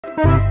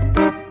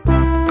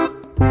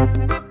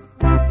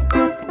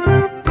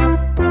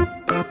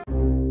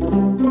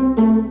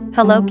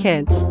Hello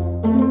kids!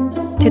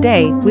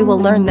 Today we will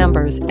learn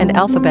numbers and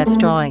alphabets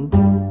drawing.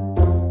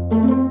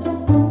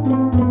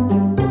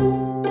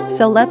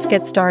 So let's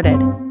get started.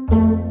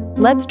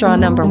 Let's draw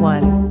number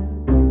 1.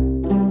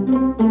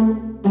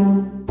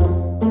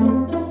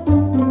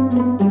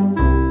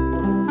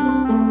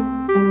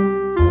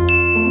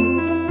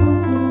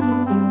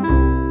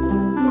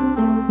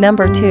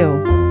 Number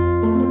 2.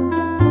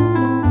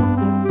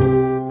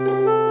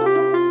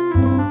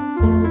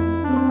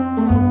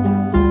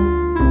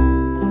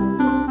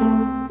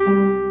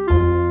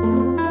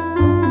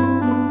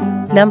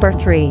 Number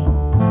 3.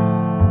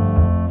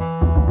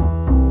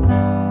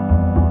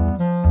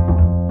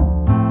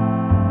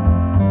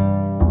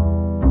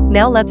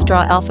 Now let's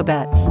draw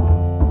alphabets.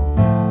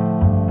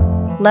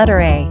 Letter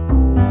A.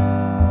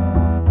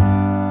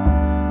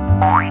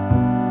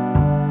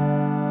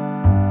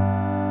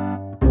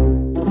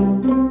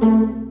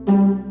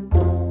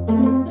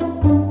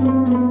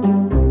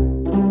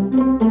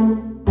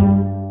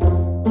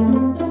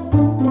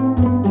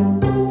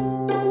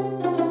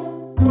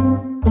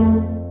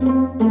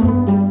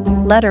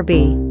 Letter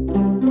B.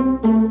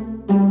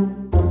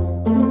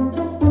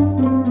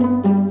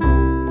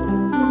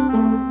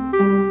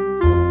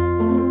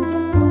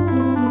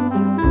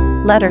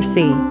 Letter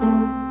C.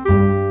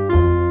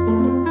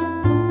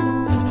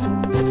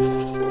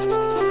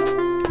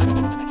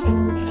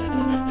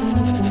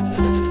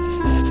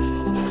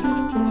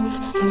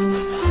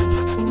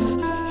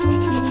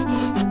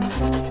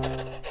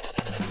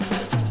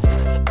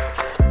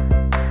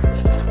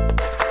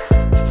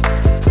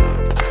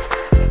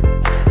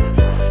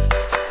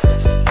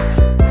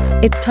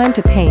 It's time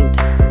to paint.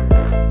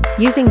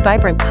 Using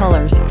vibrant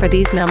colors for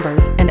these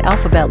numbers and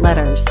alphabet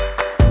letters.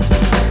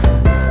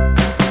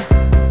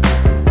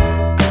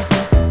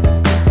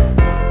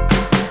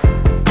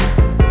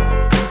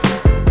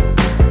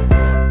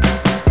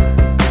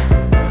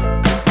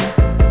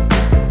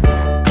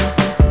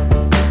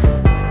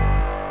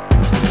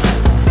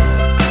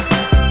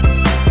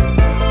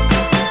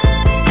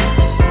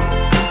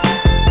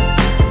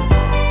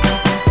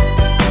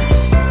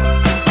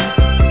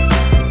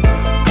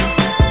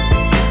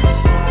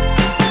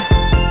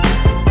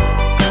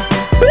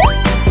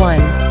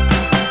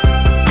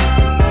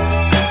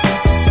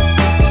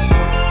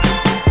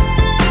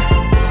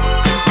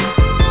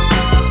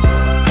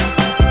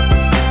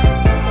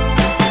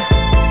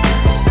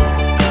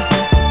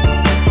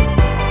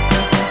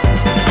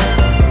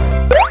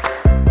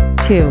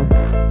 Two.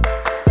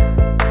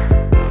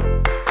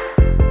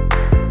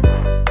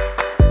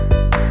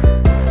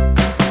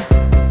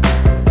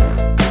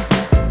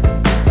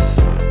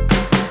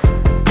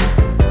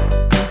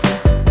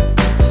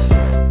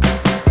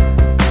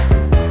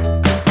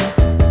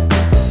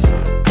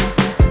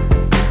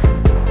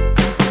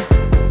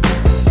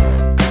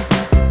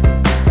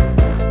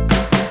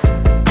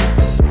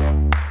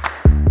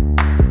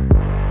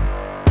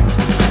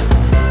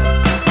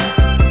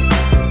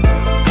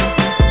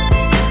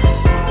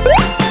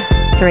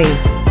 Three.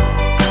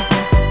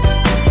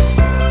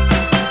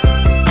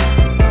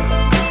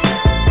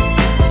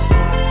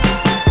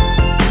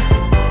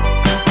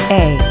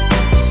 A.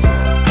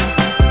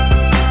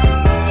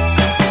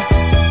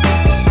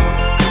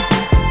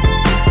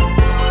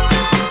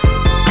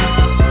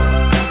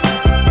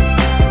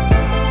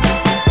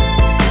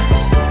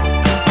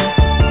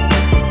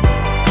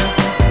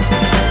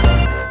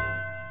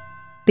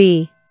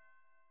 B.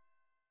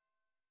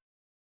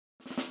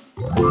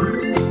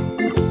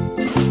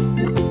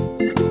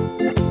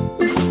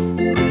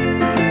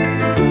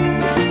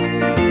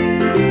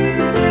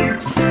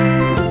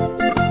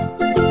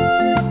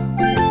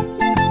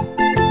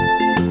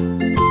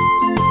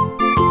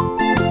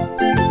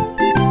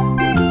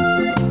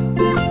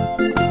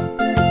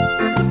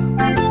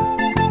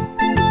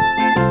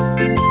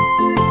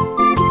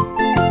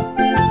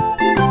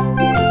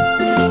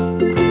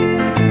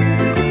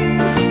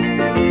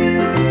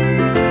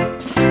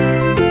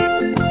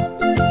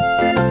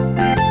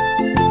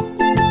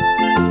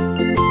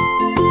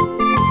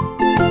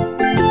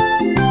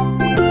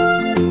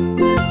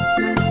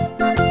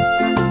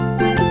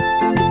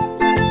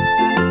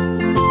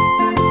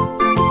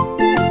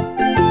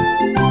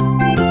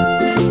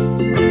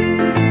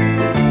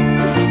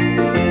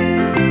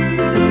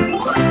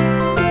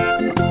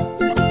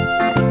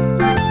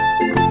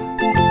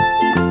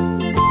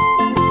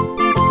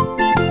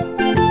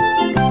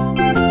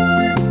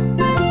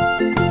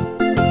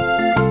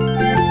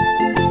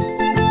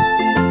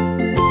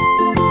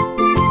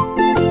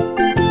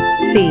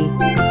 C.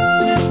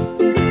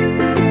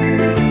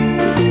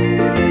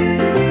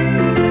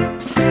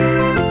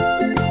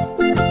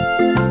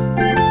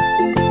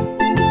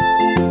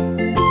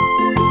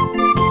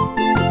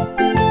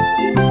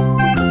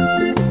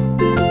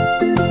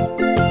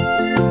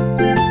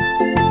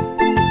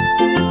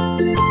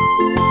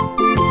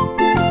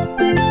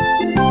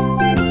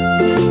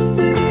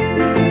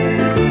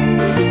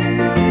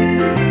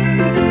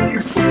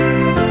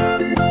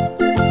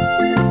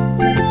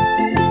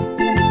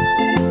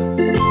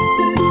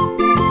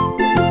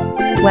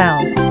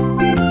 Wow!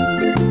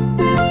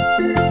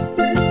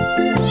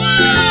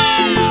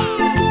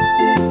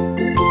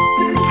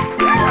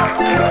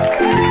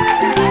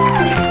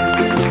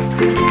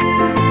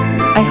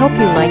 I hope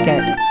you like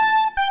it.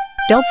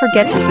 Don't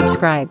forget to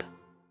subscribe.